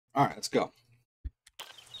All right, let's go.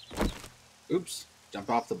 Oops, jump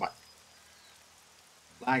off the bike.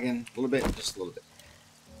 Lagging a little bit, just a little bit.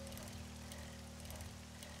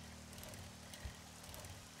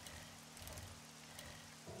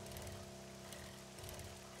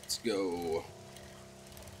 Let's go.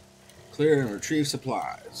 Clear and retrieve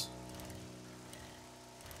supplies.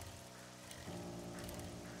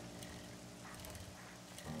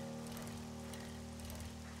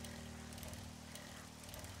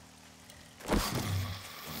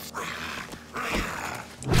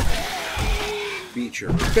 Beat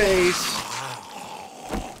your face.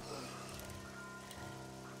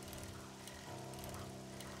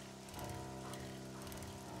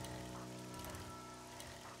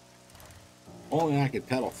 Only I could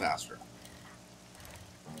pedal faster.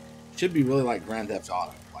 Should be really like Grand Theft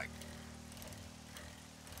Auto, like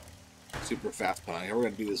super fast pedaling. We're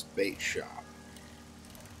gonna do this bait shop.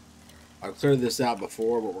 I've cleared this out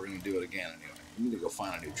before, but we're gonna do it again anyway. We need to go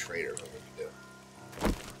find a new trader. What we do?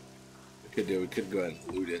 We could go ahead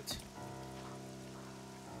and loot it.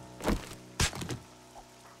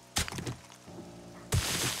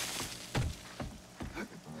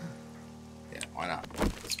 Yeah, why not?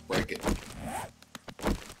 Let's break it.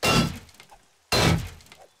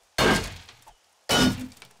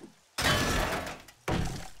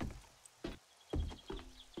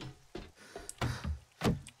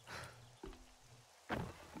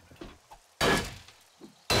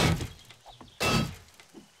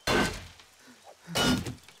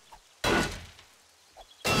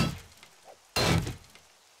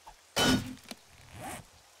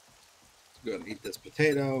 Go ahead and eat this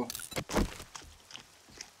potato.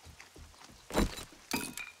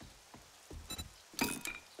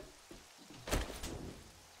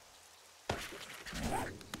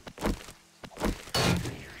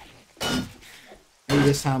 Maybe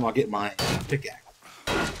this time I'll get my pickaxe.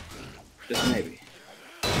 Just maybe.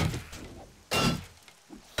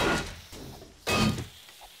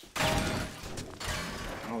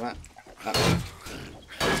 Oh, that worked.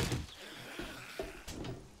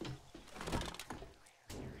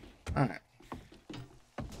 Alright.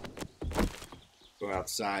 Go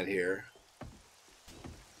outside here.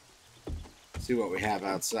 See what we have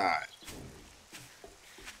outside.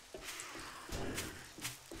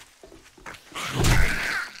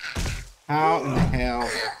 How in the hell?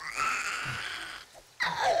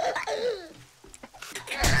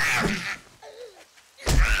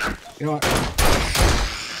 You know what?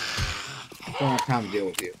 I don't have time to deal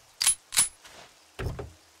with you.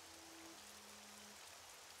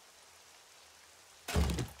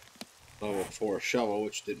 Level 4 shovel,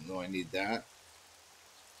 which didn't really need that.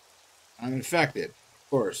 I'm infected. Of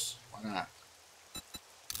course. Why not?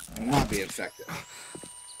 I'll not be infected.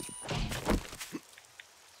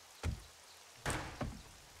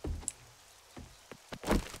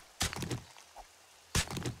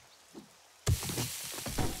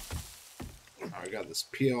 Alright, we got this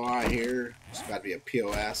POI here. It's about to be a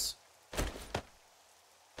POS.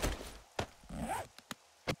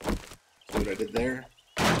 See what I did there?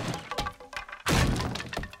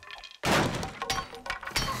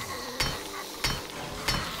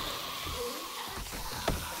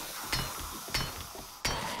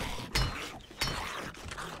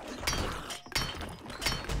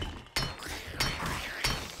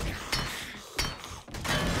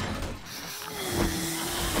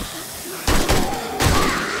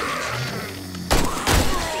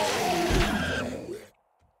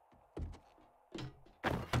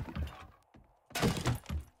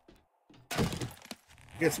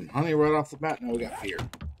 Get some honey right off the bat. No, we got beer.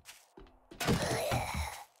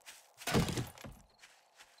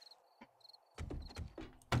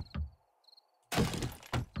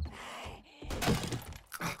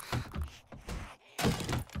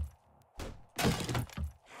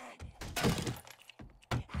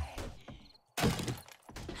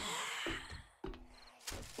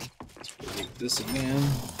 Let's delete this again.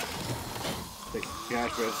 Take the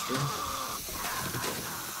cash register.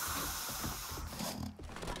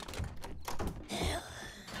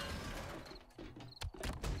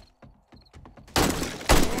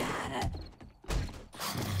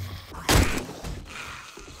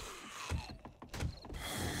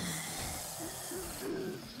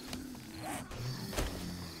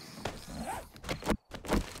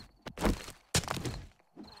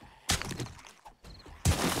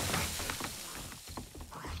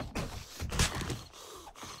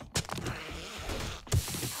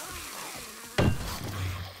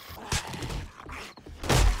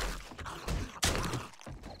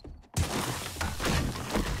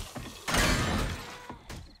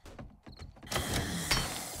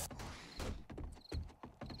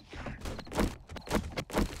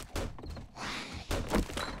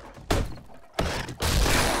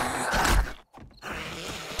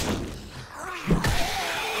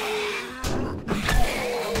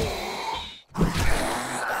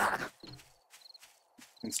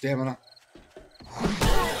 And stamina.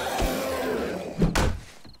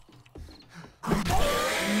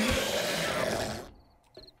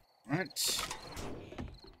 Alright.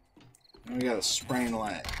 Now we got a sprain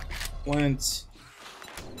leg. Flint.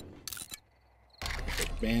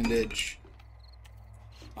 A bandage.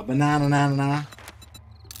 A banana.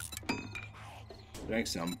 Drink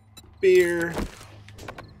some beer.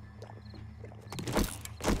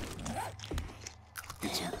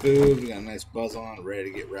 Get some food. We got a nice buzz on,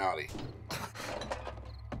 ready to get rowdy.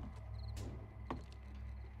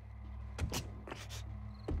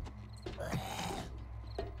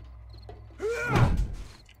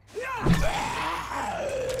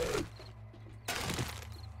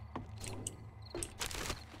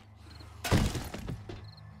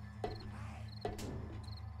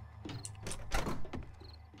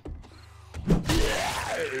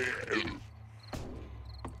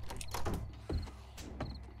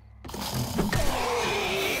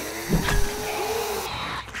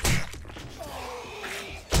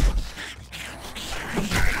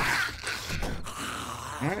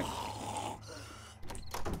 Alright.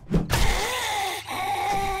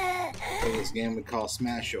 So this game we call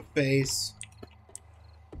Smash Your Face.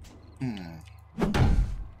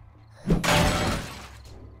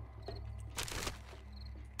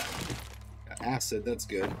 Got acid, that's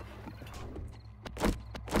good.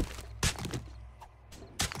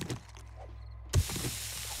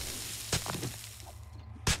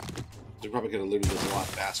 We probably could have looted this a lot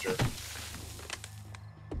faster.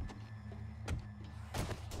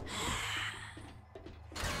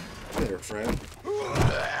 There, friend.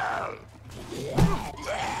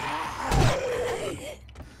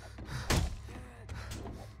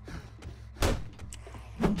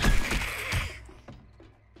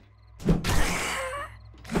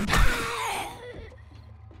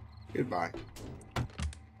 Goodbye.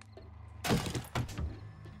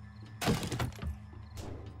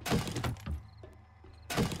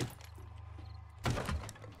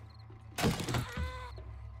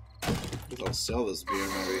 I'll sell this beer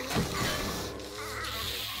maybe.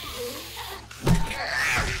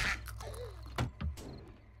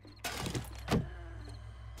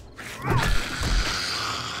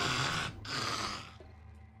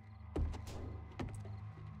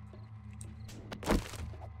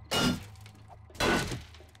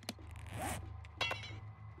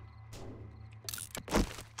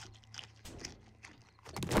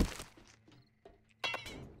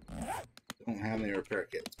 Don't have any repair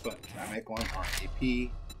kits, but can I make one?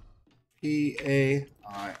 R-E-P-P-A-I-R.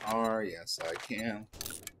 Yes, I can.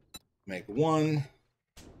 Make one.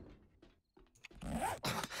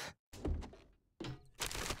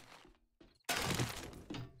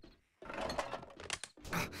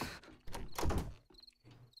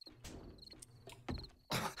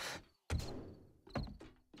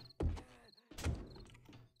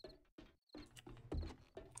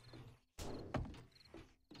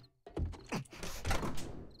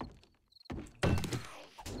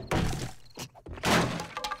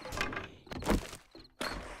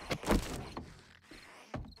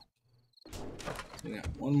 We got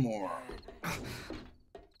one more.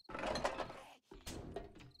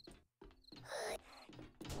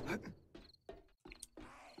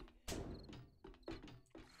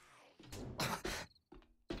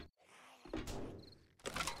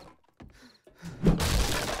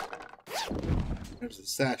 There's the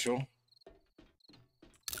satchel.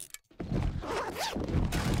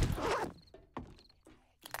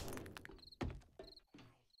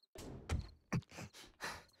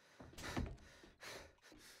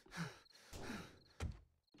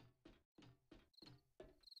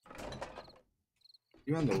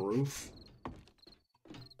 You on the roof?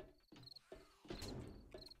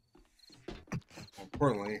 More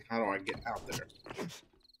importantly, how do I get out there?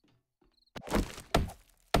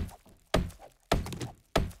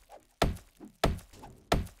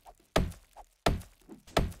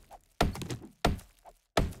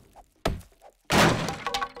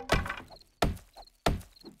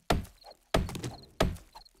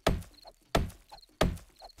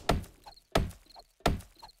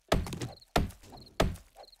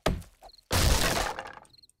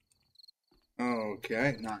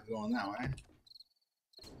 Okay, not going that way.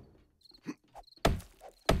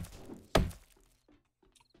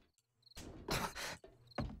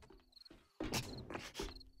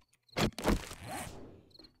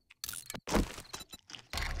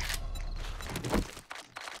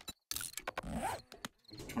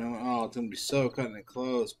 Oh, it's gonna be so cutting it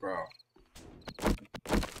close, bro.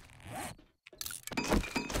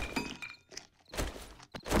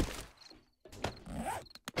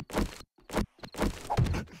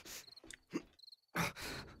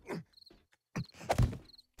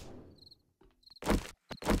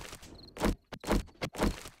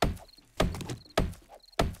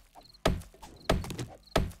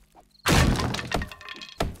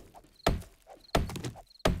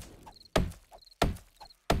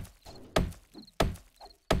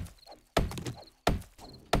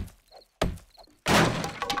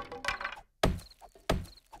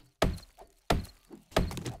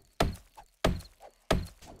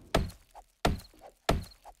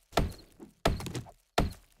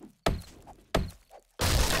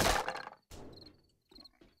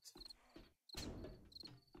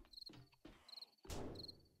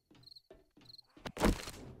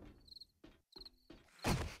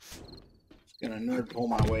 Gonna nerd pull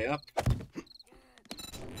my way up.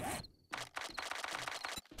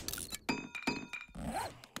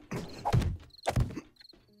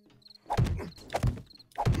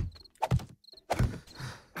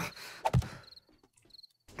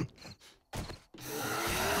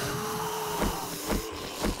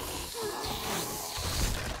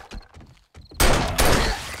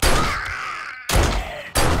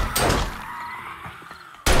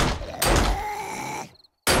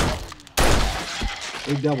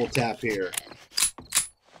 We double tap here.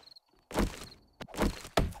 Not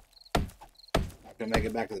gonna make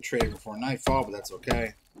it back to the trader before nightfall, but that's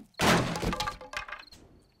okay.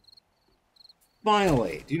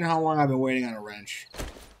 Finally, do you know how long I've been waiting on a wrench?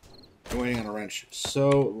 I've been waiting on a wrench so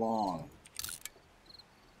long.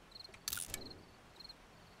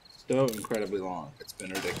 So incredibly long. It's been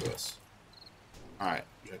ridiculous. Alright,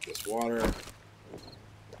 drink this water.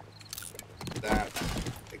 That.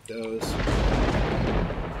 Take those.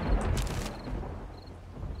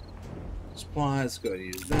 Supplies, go ahead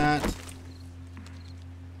and use that.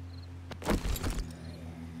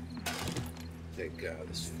 Take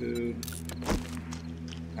this food.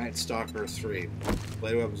 Night Stalker 3.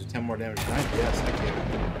 Blade weapons with 10 more damage tonight? Yes, I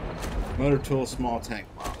can. Motor tool, small tank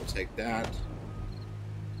mod. We'll take that.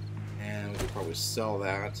 And we could probably sell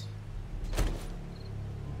that.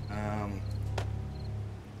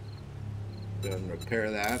 Go ahead and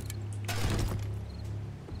repair that.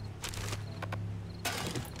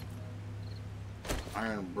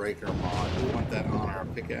 Iron breaker mod. Do we want that on our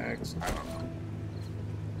pickaxe? I don't know.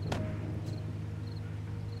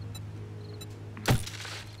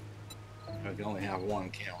 I can only have one,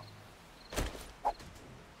 can't we?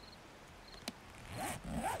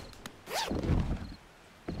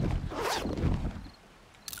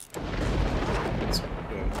 Let's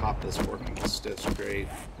go and pop this working stitch grate.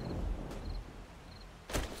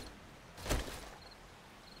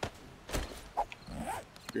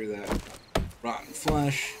 Screw that rotten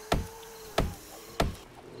flesh.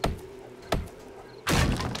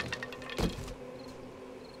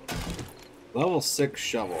 Level 6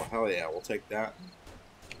 shovel. Hell yeah, we'll take that.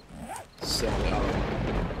 Sell the other one.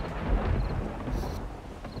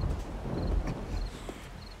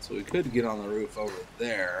 So we could get on the roof over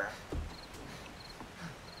there.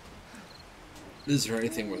 Is there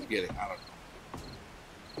anything worth getting? I don't know.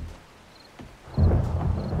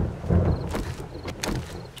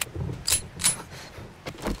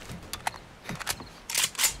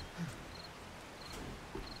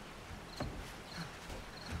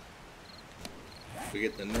 We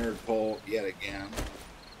get the nerd pole yet again.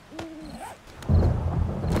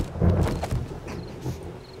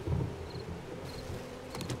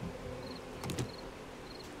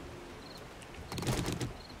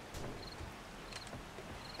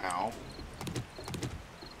 Ow.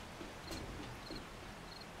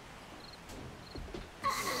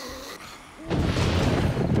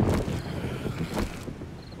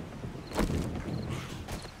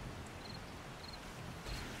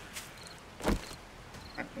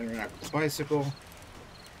 Interact with the bicycle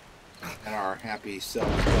and our happy selves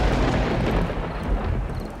back.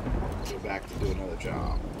 Go back to do another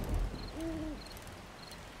job.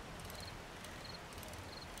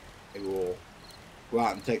 Maybe we'll go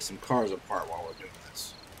out and take some cars apart while we're doing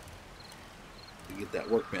this to get that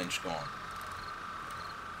workbench going.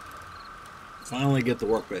 Finally get the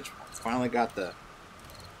workbench. Finally got the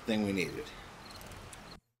thing we needed.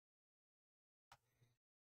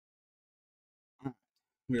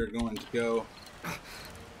 We are going to go.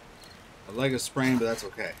 My leg is sprained, but that's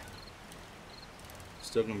okay.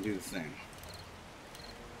 Still going to do the thing.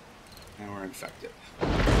 And we're infected.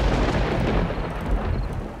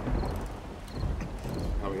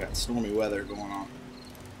 Now we got stormy weather going on.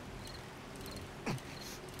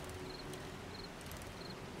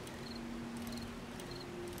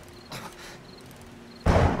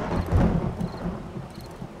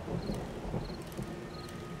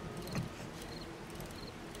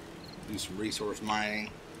 Do some resource mining.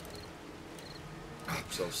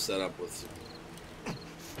 So set up with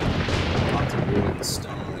lots of wood and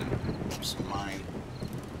stone and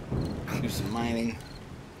do some mining.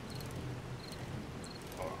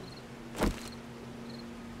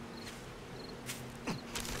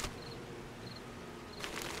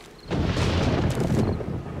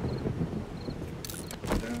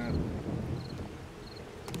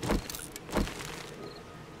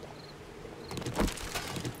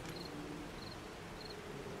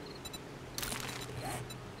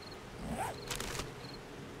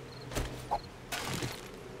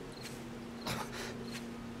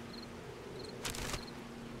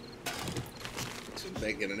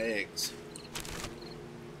 Bacon and eggs.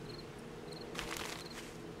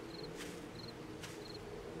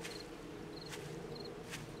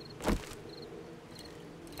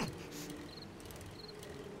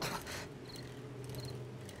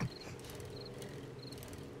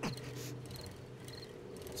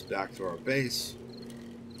 Back to our base.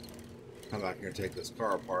 Come back here and take this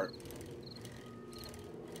car apart.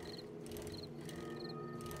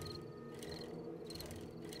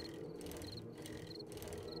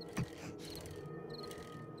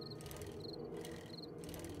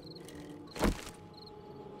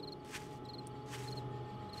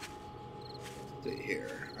 Let's see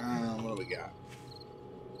here. What do we got?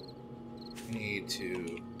 We need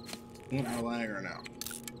to want our lag or no?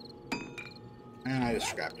 And I just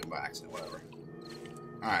scrapped it by accident, whatever.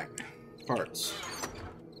 Alright, parts.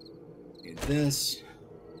 Need this.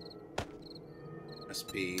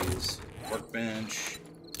 Recipes, workbench,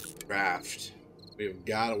 craft. We've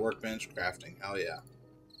got a workbench crafting, hell yeah.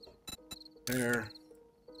 There.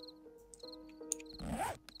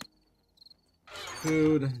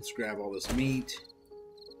 Food, let's grab all this meat.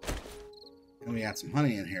 And we got some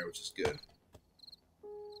honey in here, which is good.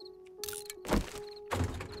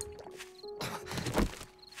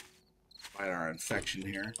 Fight our infection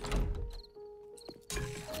here.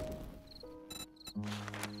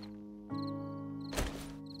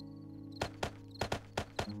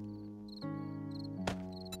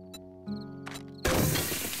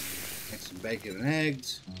 Make some bacon and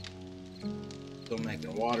eggs. Still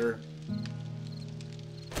making water.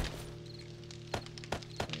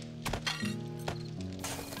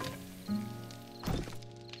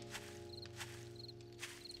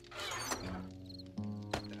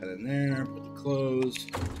 In there, put the clothes,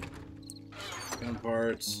 gun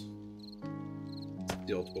parts,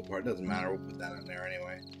 steel tool part, doesn't matter, we'll put that in there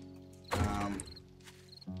anyway.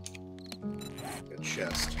 Good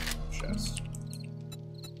chest.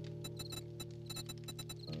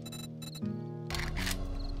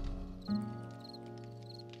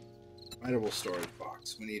 Writable storage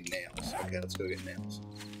box, we need nails. Okay, let's go get nails.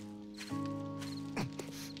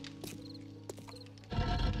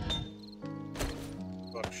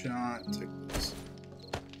 Buckshot, take this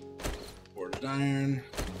forged iron.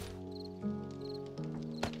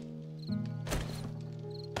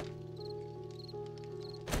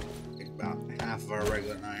 Take about half of our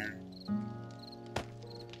regular iron.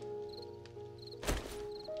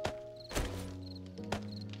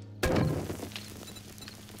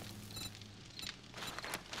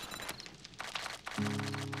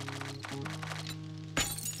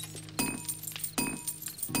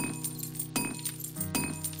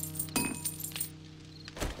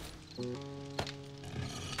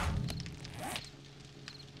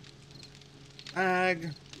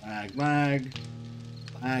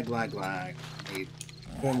 Lag. Need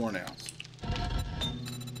 4 more nails.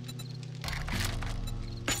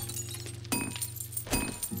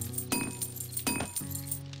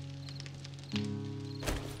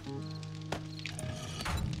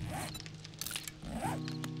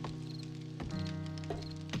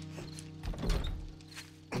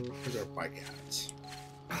 Here's our bike hats.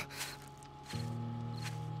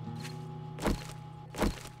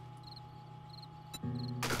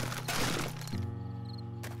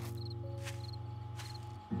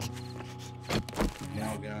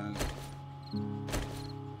 Gun.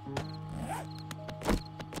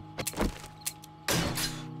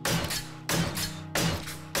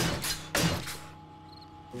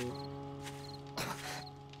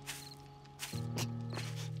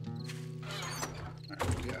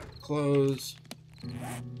 Alright, we got clothes.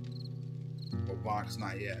 Well, box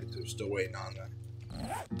not yet, because we're still waiting on that.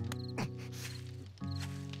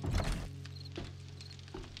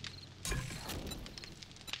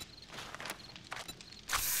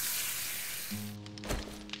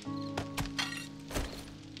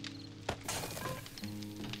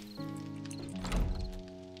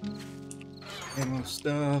 Ammo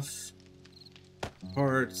stuff,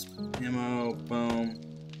 parts, ammo, boom,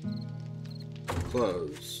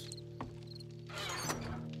 clothes.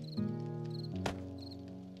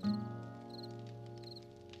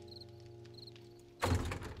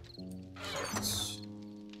 Parts,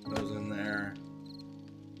 those in there.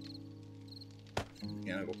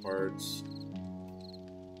 Mechanical parts.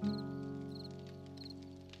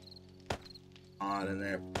 Odd in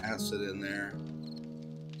there, acid in there.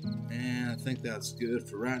 And I think that's good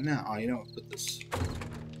for right now. Oh, you know what? Put this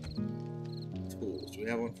tools. Do we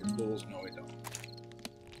have one for tools? No, we don't.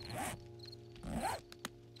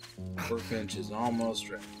 Workbench is almost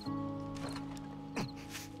ready.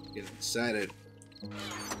 Getting excited.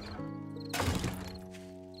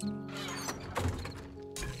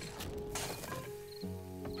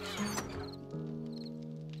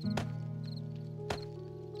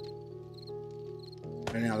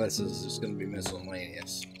 Right now, this is just going to be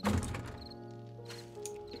miscellaneous.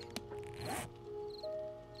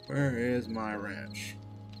 Where is my wrench?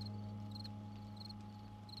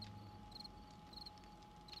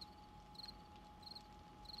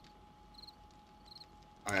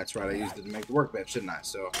 Oh, that's right, I used it to make the workbench, didn't I?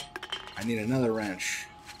 So I need another wrench.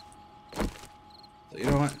 So you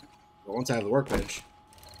know what? Well, once I have the workbench,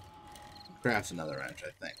 I'll craft another wrench,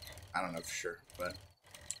 I think. I don't know for sure, but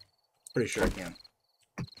pretty sure I can.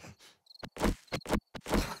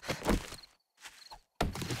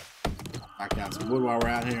 Knock down some wood while we're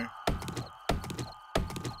out here.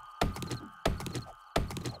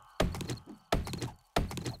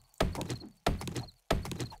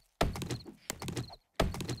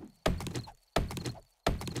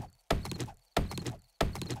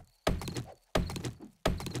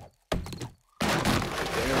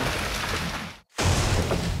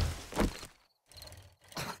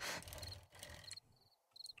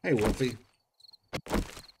 Hey, Wolfie.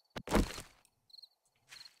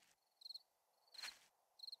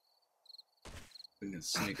 We can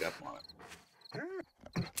sneak up on it.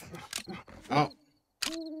 Oh.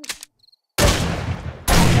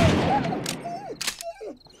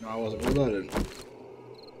 No, I wasn't reloaded.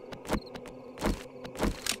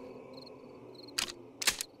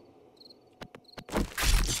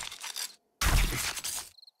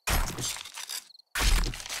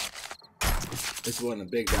 This wasn't a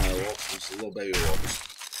big dire wolf, it was a little baby wolf.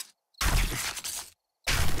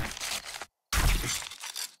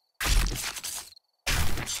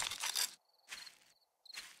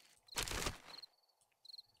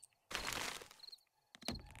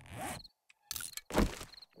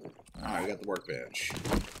 Alright, we got the workbench.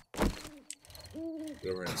 Go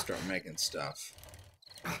over and start making stuff.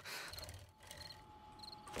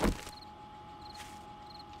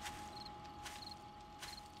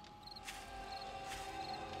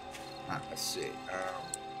 Alright, let's see.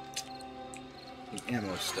 The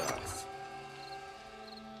ammo stuff.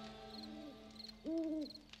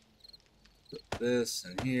 Put this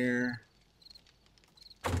in here.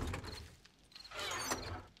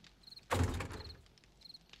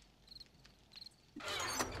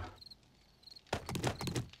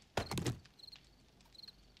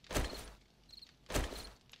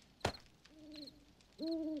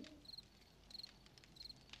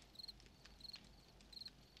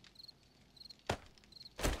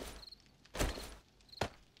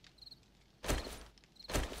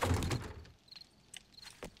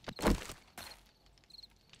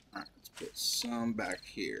 Some back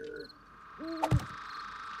here.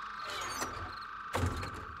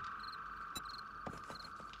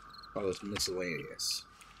 Oh, it's miscellaneous.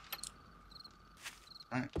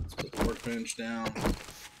 Alright, let's put the workbench down.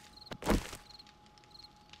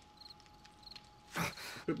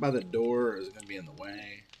 Put it by the door, or is it going to be in the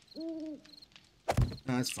way? No,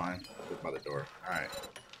 that's fine. Put it by the door. Alright.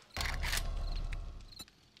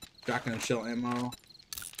 Shotgun shell ammo.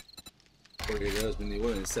 40 of those. We need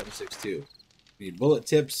one in 7.62. We need bullet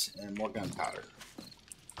tips and more gunpowder.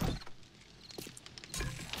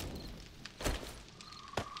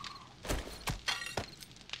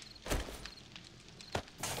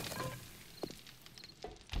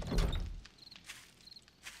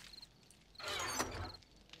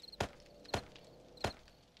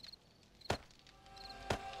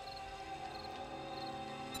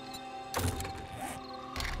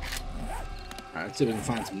 Alright, let's see if we can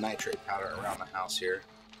find some nitrate powder around the house here.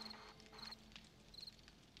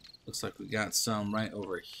 Looks like we got some right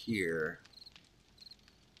over here.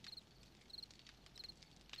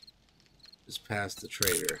 Just past the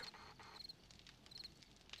trader.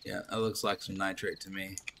 Yeah, that looks like some nitrate to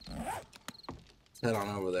me. Let's head on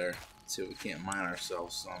over there. See if we can't mine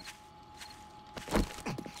ourselves some.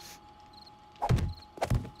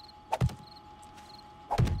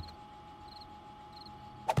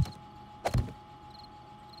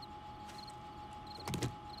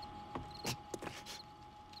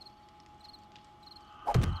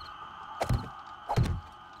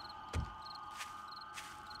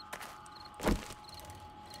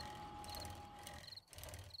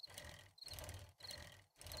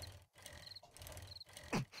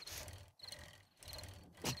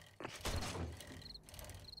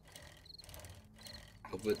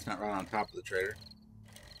 Hopefully it's not right on top of the trader.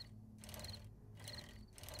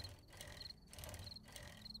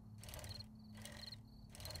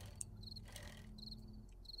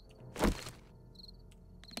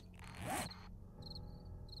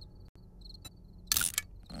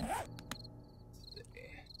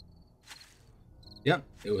 Yep,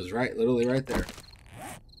 it was right, literally right there.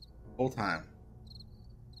 Whole time.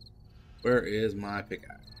 Where is my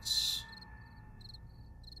pickaxe?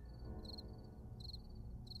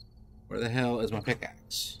 Where the hell is my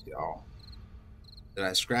pickaxe, y'all? Did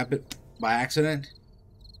I scrap it by accident?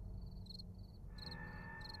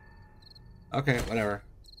 Okay, whatever.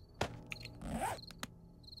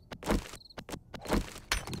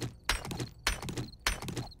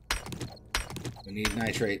 We need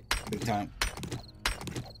nitrate big time.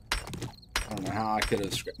 I don't know how I could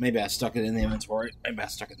have. Maybe I stuck it in the inventory. Maybe I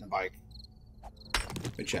stuck it in the bike.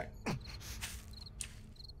 Good check. I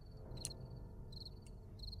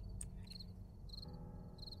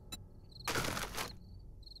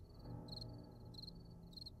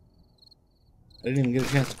didn't even get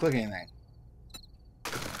a chance to click anything.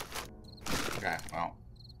 Okay, well.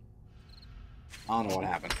 I don't know what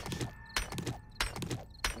happened.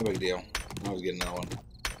 No big deal. I was getting another one.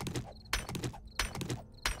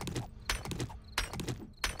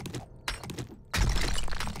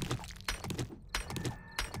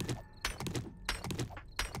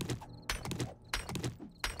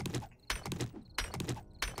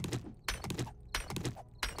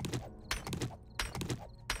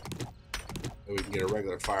 We can get a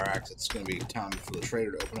regular fire axe. It's going to be time for the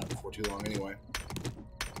trader to open up before too long anyway.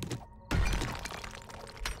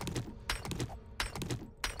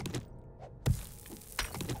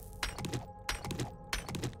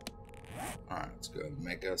 Alright, let's go ahead and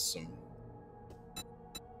make us some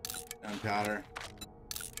gunpowder.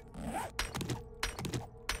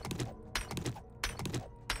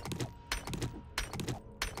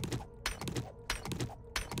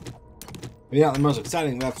 Maybe not the most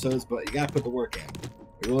exciting of episodes, but you gotta put the work in.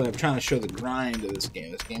 I'm trying to show the grind of this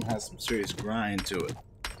game. This game has some serious grind to it.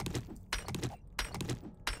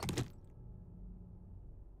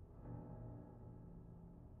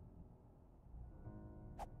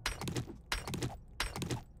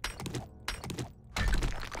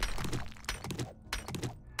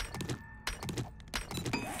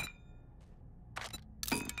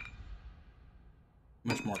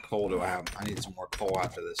 How much more coal do I have? I need some more coal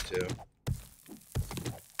after this too.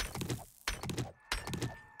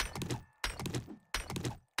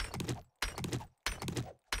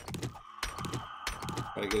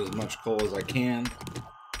 Try to get as much coal as I can.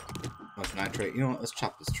 Much nitrate. You know what? Let's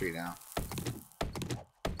chop this tree down.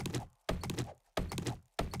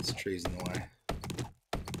 This tree's in the way.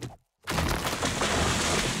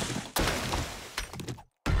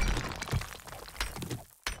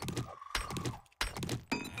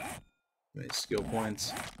 Many skill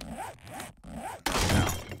points.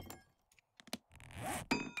 Now.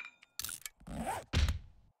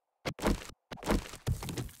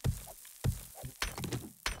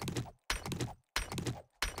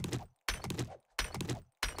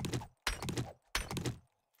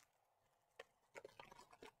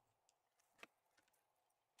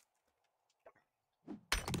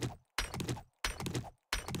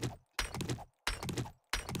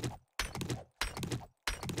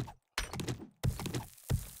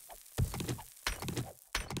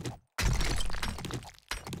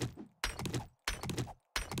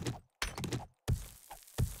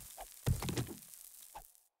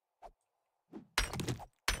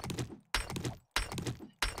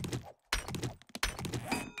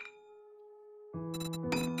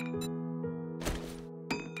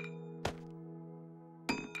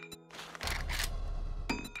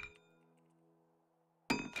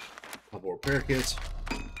 Couple repair kits.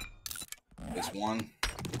 This one.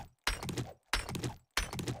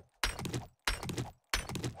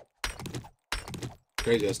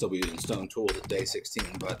 Crazy, I'll still be using stone tools at day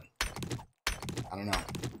 16, but I don't know.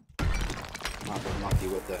 I'm not really lucky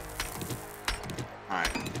with it.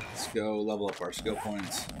 Alright, let's go level up our skill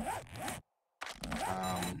points.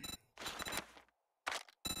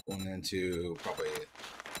 Going into probably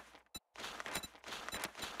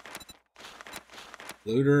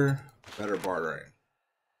looter, better bartering.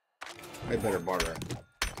 I better bartering.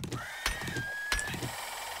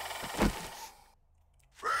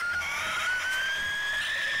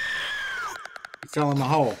 He fell in the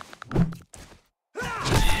hole.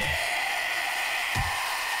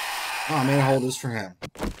 Oh, I made a hole just for him.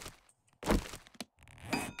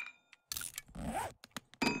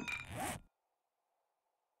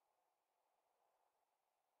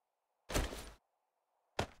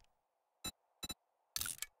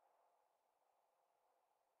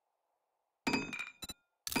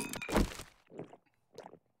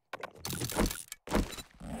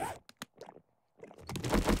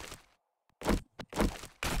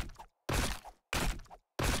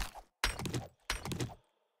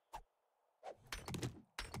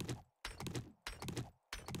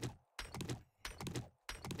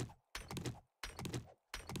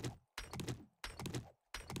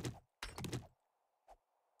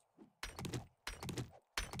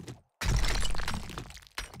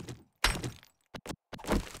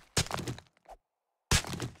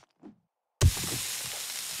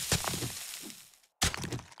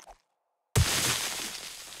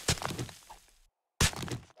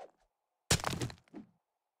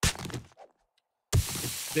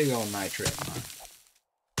 Big old nitrate mine.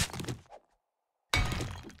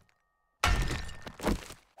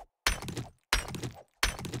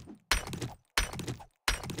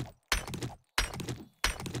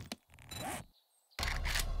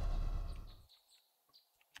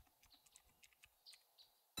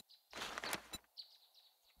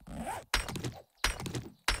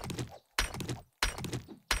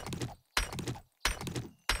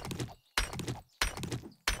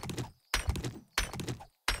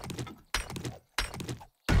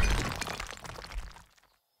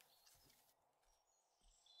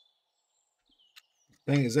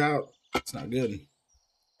 Thing is out. It's not good.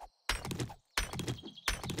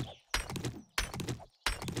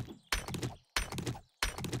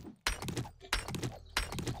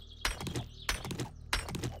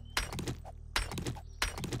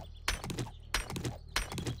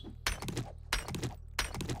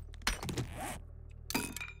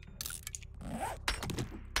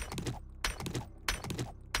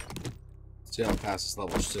 See how fast this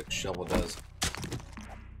level 6 shovel does.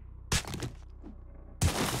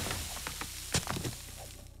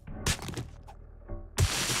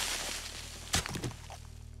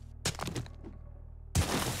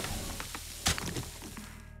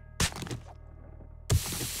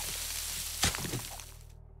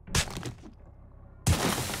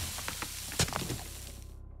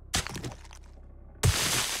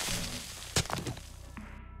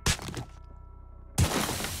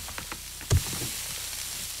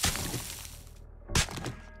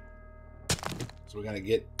 So we're gonna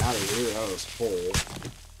get out of here, out of this hole.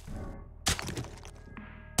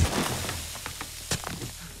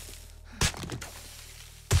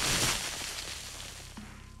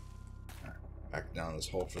 Right, back down this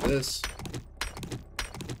hole for this.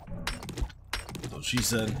 That's what she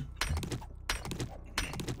said.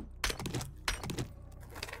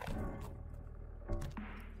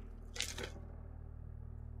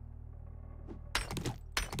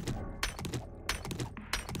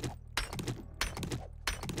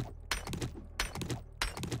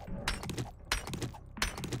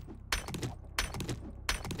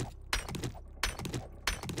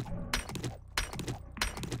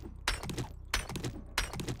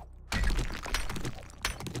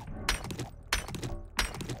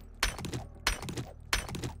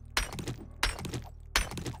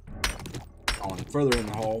 Further in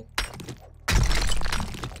the hole.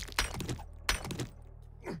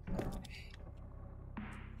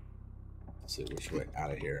 Let's see which way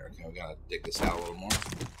out of here. Okay, we gotta dig this out a little more.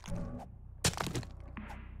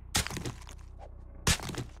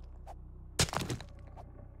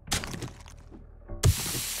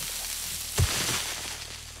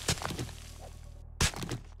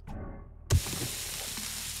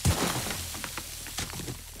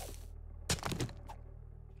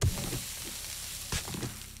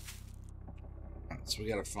 So we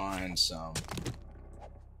gotta find some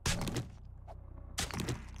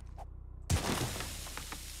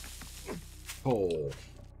coal.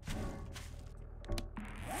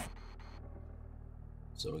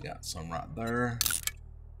 So we got some right there.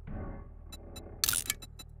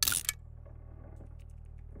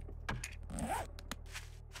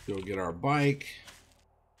 Go get our bike.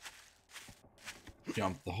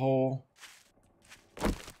 Jump the hole.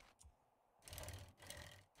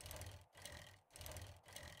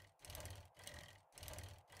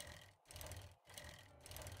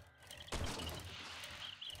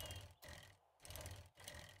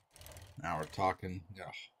 Now we're talking.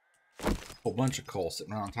 Got a whole bunch of coal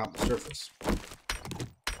sitting around on top of the surface.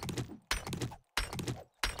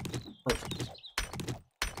 Perfect.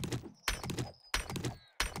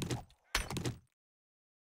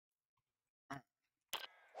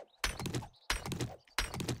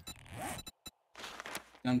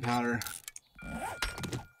 Gunpowder.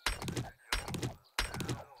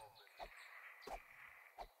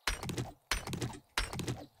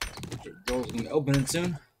 Goes gonna open it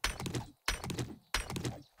soon.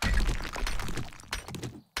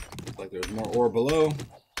 Like there's more ore below.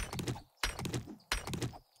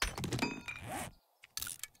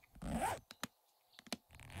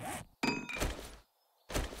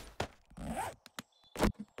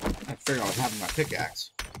 I figured I was having my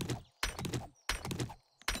pickaxe.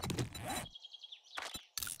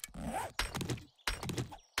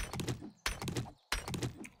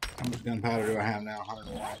 How much gunpowder do I have now?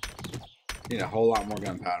 101. Need a whole lot more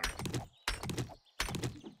gunpowder.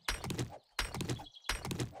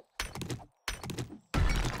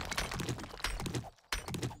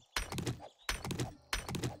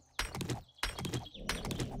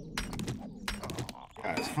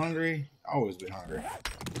 Guys, hungry? Always be hungry.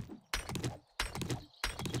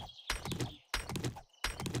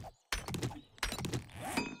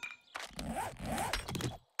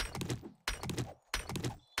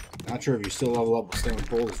 Not sure if you still level up with staying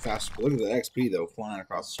pulled as fast. Look at the XP though, flying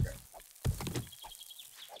across the screen.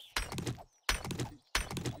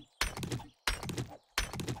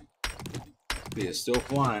 XP is still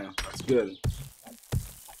flying. That's good.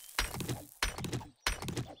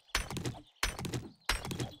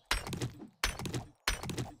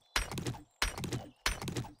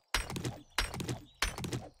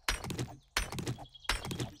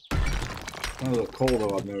 Kind of look cold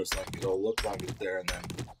though. I've noticed like it'll look like it's there, and then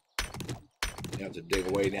you have to dig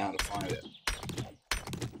way down to find it.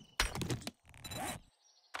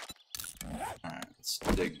 All right, let's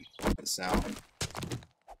dig this out.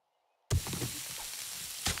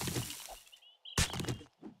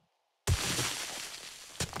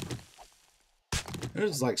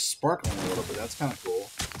 It's like sparkling a little bit. That's kind of cool.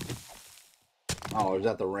 Oh, is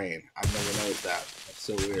that the rain? I've never noticed that. That's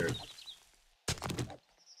so weird.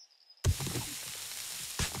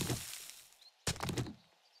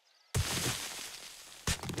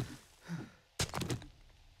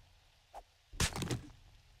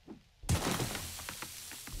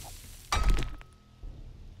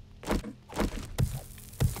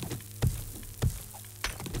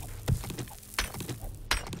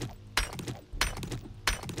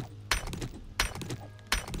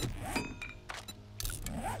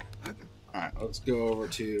 Let's go over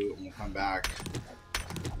to, and we'll come back.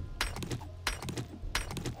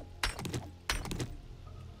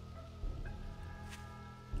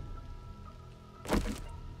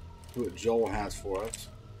 See what Joel has for us.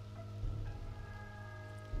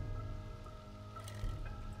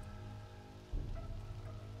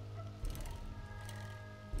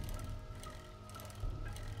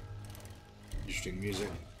 Interesting music.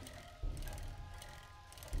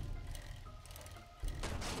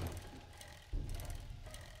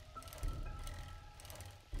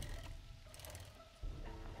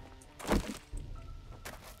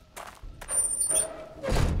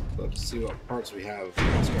 See what parts we have.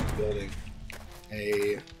 Let's start building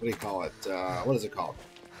a, what do you call it? What is it called?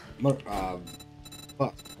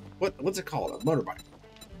 What's it called? A motorbike.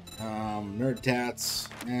 Nerd tats.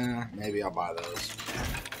 Yeah, maybe I'll buy those.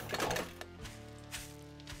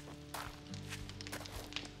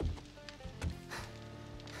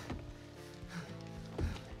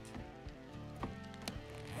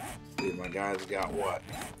 See, my guy's got what?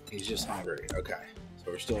 He's just hungry. Okay.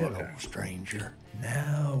 So we're still okay. Hello, stranger.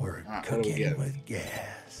 Now we're cooking with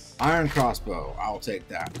gas. Iron crossbow. I'll take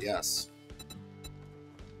that. Yes.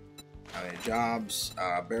 Any jobs?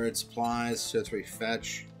 Buried supplies. 2-3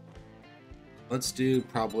 fetch. Let's do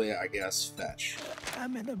probably, I guess, fetch.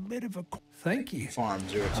 I'm in a bit of a... Thank you. Farm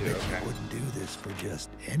 02. Okay. You wouldn't do this for just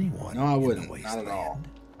anyone. No, I wouldn't. Not at all.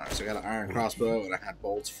 Alright, so I got an iron crossbow, and I had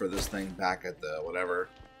bolts for this thing back at the whatever.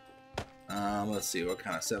 Let's see, what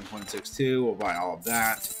kind of 7.62? We'll buy all of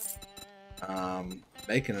that.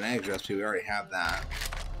 Bacon and eggs recipe, we already have that.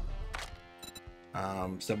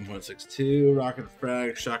 7.62, rocket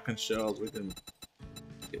frag, shotgun shells. We can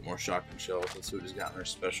get more shotgun shells. Let's see what he's got in our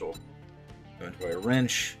special inventory.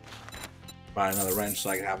 Wrench. Buy another wrench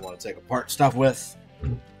so I can have one to take apart stuff with.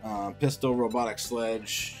 Pistol, robotic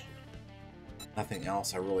sledge. Nothing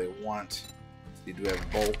else I really want. Let's see, do we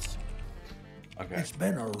have bolts? Okay. It's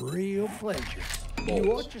been a real pleasure. Bolts.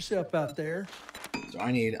 You watch yourself out there. So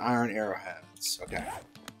I need iron arrowheads. Okay.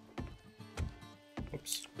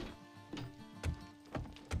 Oops.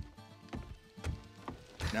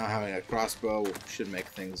 Now having a crossbow should make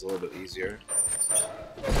things a little bit easier.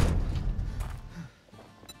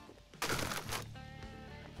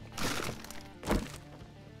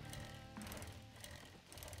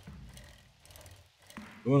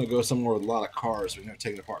 We want to go somewhere with a lot of cars. We're going to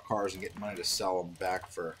take apart cars and get money to sell them back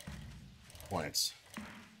for points.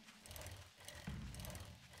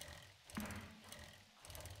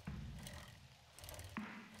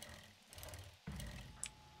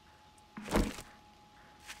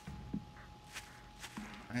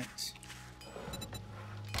 Right.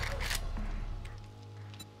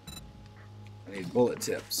 I need bullet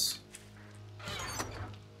tips.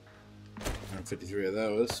 153 of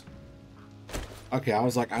those. Okay, I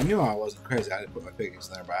was like, I knew I wasn't crazy. I didn't put my piggies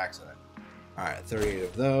in there by accident. Alright, 38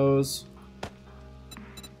 of those.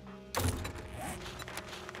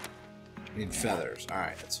 Need feathers.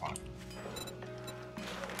 Alright, that's fine.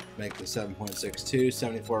 Make the 7.62,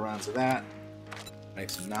 74 rounds of that. Make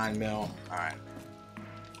some 9mm. Alright.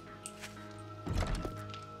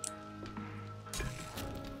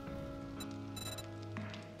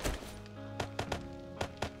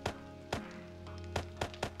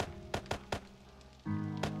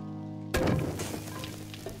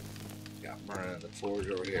 Forge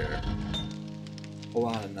over here. Whole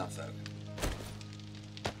lot of nothing.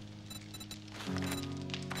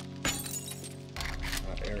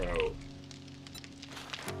 Arrow.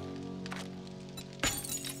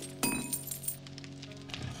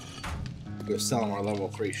 Go sell them our level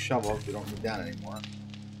 3 shovels. We don't need that anymore.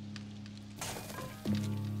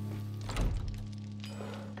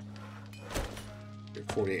 Your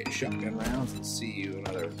 48 shotgun rounds. Let's see you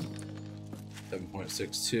another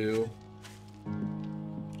 7.62.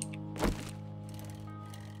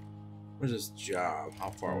 Where's this job?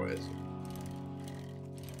 How far away is it?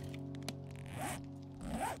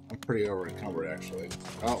 I'm pretty over encumbered actually.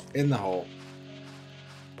 Oh, in the hole.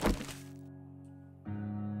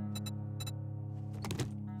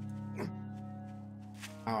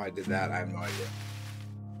 How I did that, I have no idea.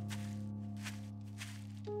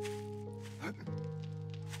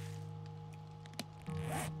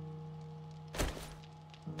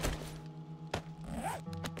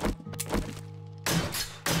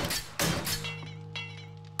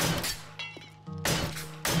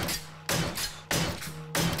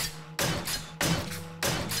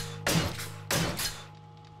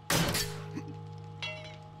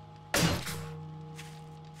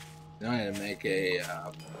 Now I need to make a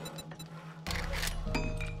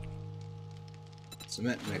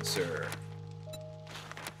cement mixer.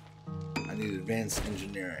 I need advanced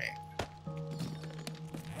engineering.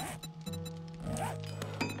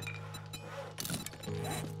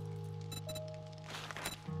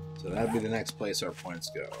 So that'd be the next place our points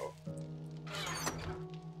go.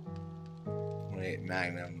 28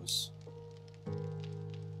 magnums.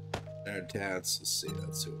 There, tats. Let's see.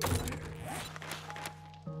 Let's see what's here.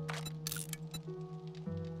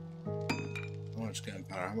 How much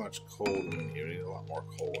gunpowder? How much coal do we need? We need a lot more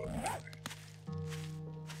coal.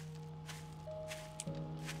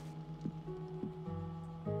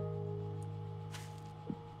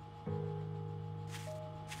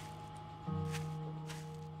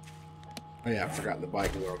 Oh yeah, I forgot the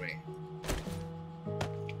bike was on me.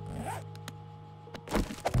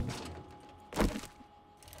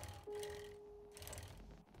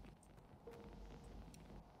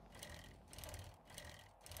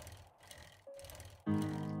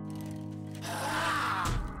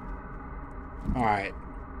 Alright.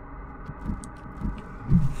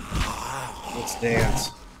 Let's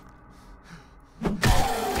dance.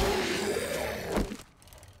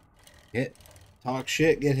 Hit. Talk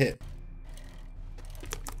shit, get hit.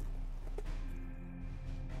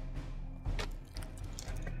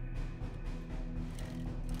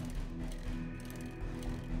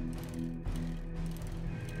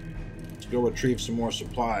 Let's go retrieve some more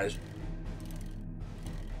supplies.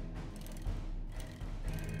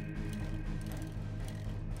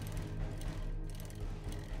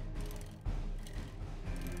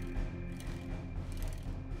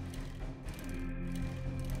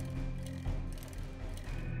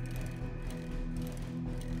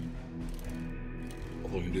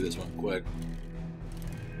 We can do this one quick.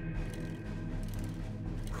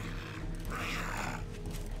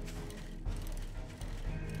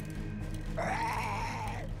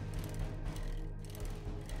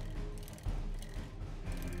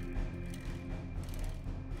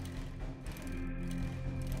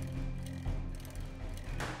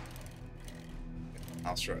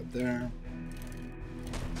 House right there.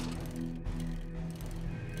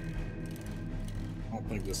 I don't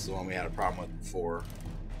think this is the one we had a problem with before.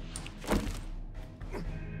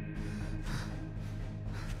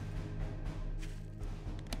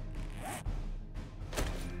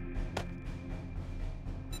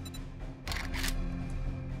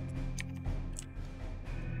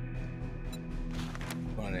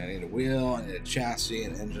 I need a wheel, I need a chassis,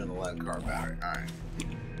 an engine, and a lead car battery. Alright.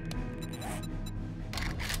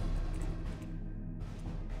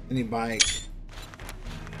 Any bike.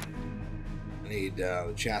 I need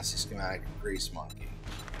the chassis schematic and grease monkey.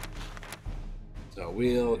 So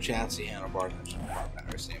wheel, chassis, handlebar, engine, car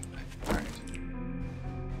battery, same thing. Alright.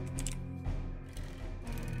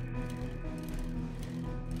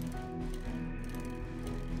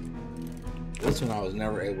 This one I was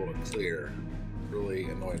never able to clear. Really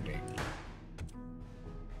annoyed me.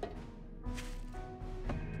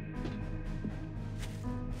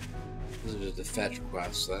 This is just a fetch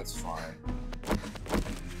request, so that's fine.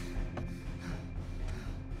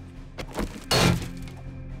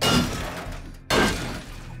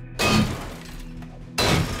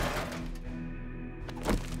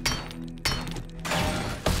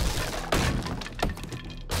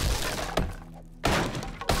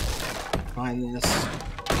 Find this.